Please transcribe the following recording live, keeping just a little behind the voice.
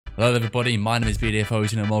Hello everybody, my name is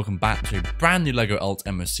BDFOs and welcome back to a brand new LEGO Alt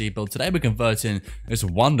MOC build. Today we're converting this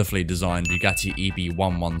wonderfully designed Bugatti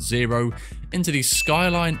EB110 into the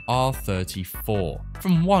Skyline R34.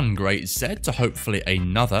 From one great set to hopefully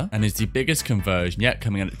another, and is the biggest conversion yet,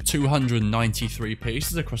 coming in at 293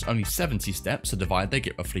 pieces across only 70 steps. So divide, they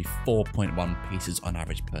get roughly 4.1 pieces on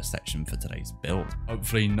average per section for today's build.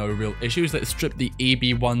 Hopefully no real issues. Let's strip the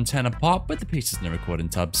EB110 apart with the pieces in the recording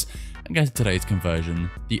tubs and get to today's conversion,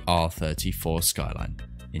 the R34 Skyline.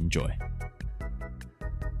 Enjoy.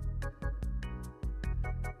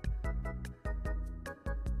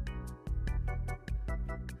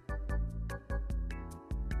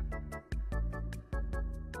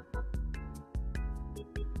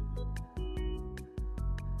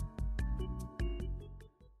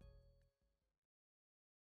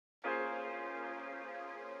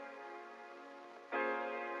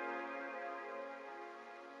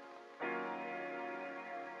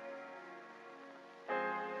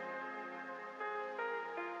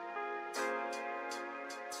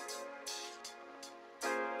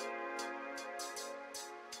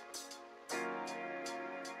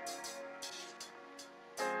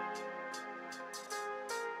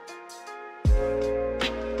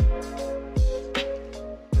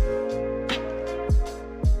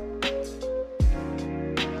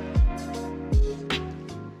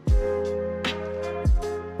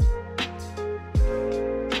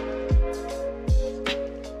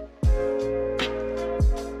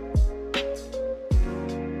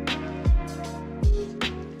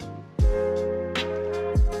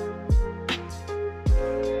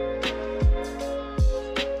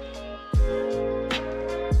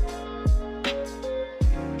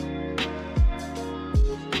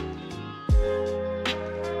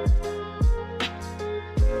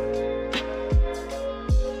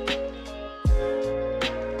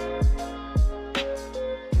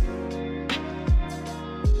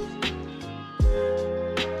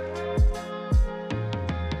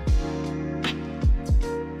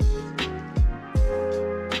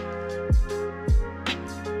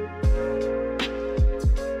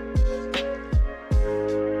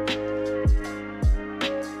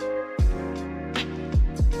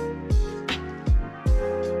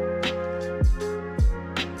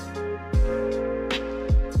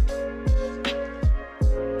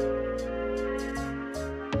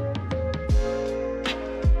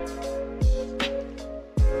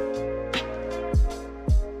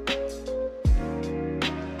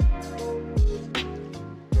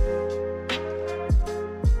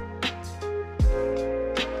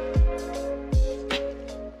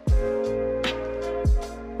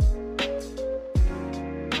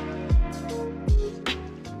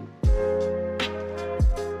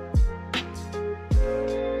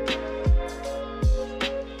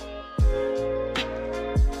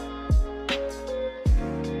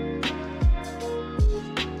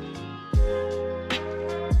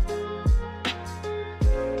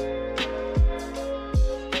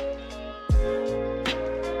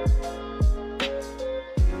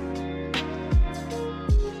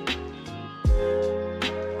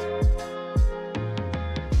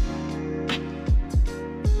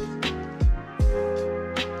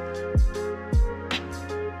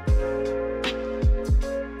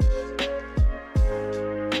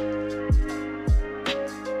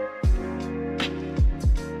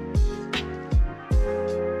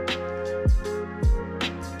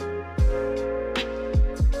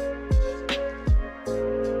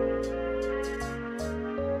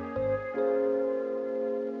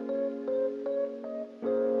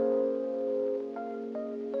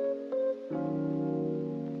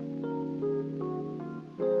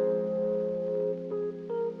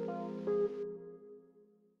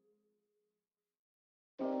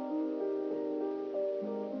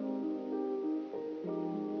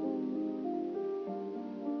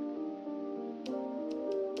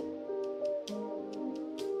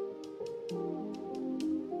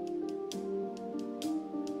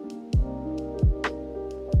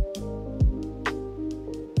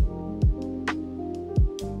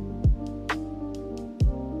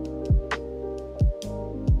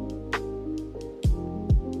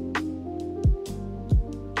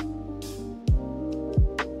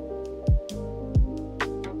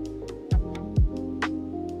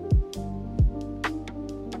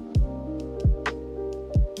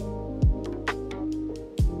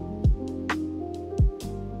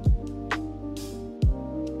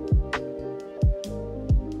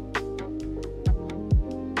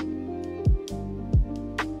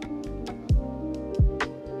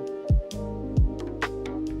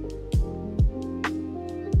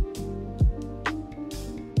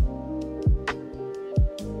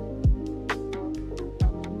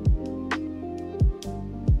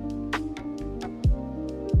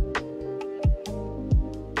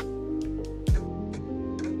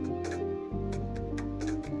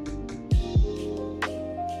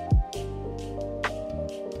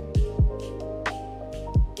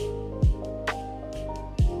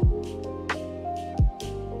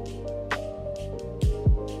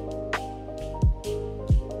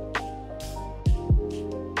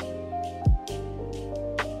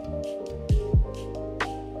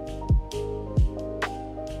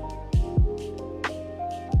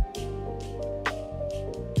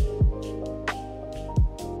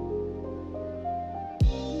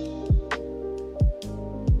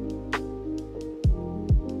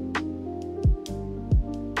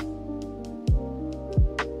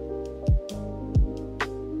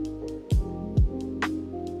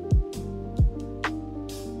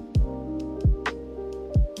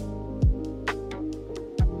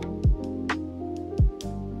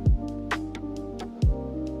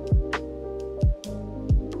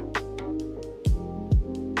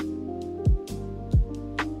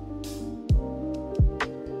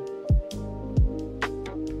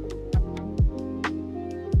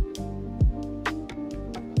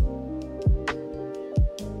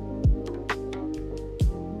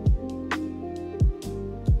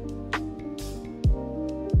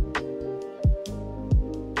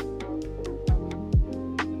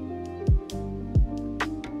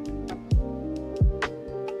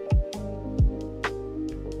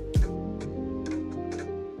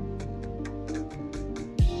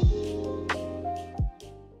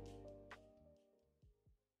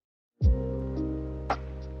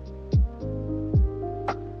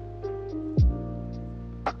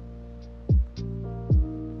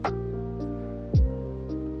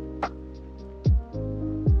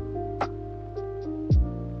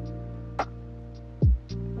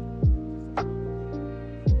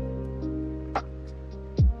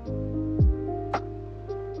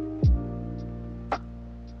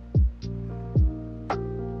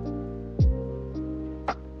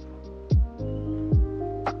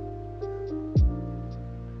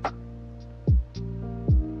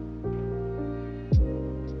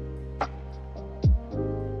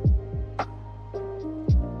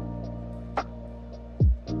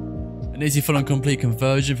 An easy full and complete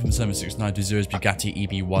conversion from 7690's Bugatti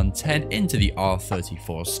EB110 into the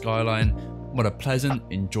R34 Skyline. What a pleasant,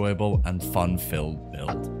 enjoyable, and fun-filled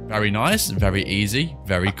build. Very nice, very easy,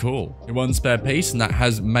 very cool. One spare piece, and that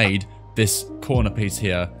has made this corner piece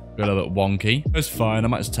here a little bit wonky. It's fine, I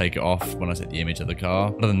might just take it off when I take the image of the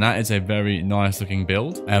car. Other than that, it's a very nice looking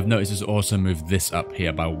build. I have noticed it's also moved this up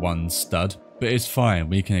here by one stud, but it's fine,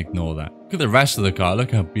 we can ignore that. Look at the rest of the car,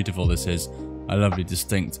 look how beautiful this is. A lovely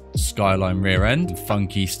distinct Skyline rear end,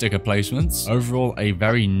 funky sticker placements. Overall, a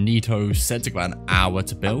very neato set. Took about an hour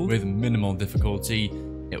to build with minimal difficulty.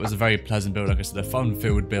 It was a very pleasant build, like I said, a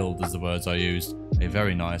fun-filled build is the words I used. A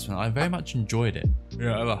very nice one. I very much enjoyed it.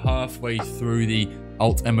 We're over halfway through the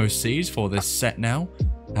alt MOCs for this set now.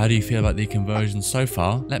 How do you feel about the conversion so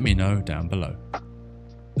far? Let me know down below.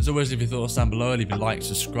 As always, leave your thoughts down below, leave a like,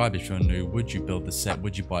 subscribe if you're new. Would you build the set?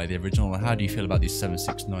 Would you buy the original? And how do you feel about these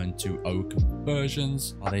 76920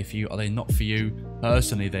 conversions? Are they for you? Are they not for you?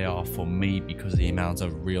 Personally, they are for me because of the amount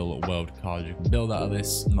of real world cars you can build out of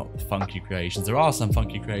this, not the funky creations. There are some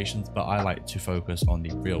funky creations, but I like to focus on the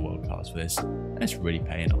real world cars for this, and it's really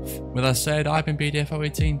paying off. With that said, I've been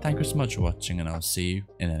BDF018. Thank you so much for watching, and I'll see you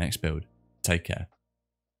in the next build. Take care.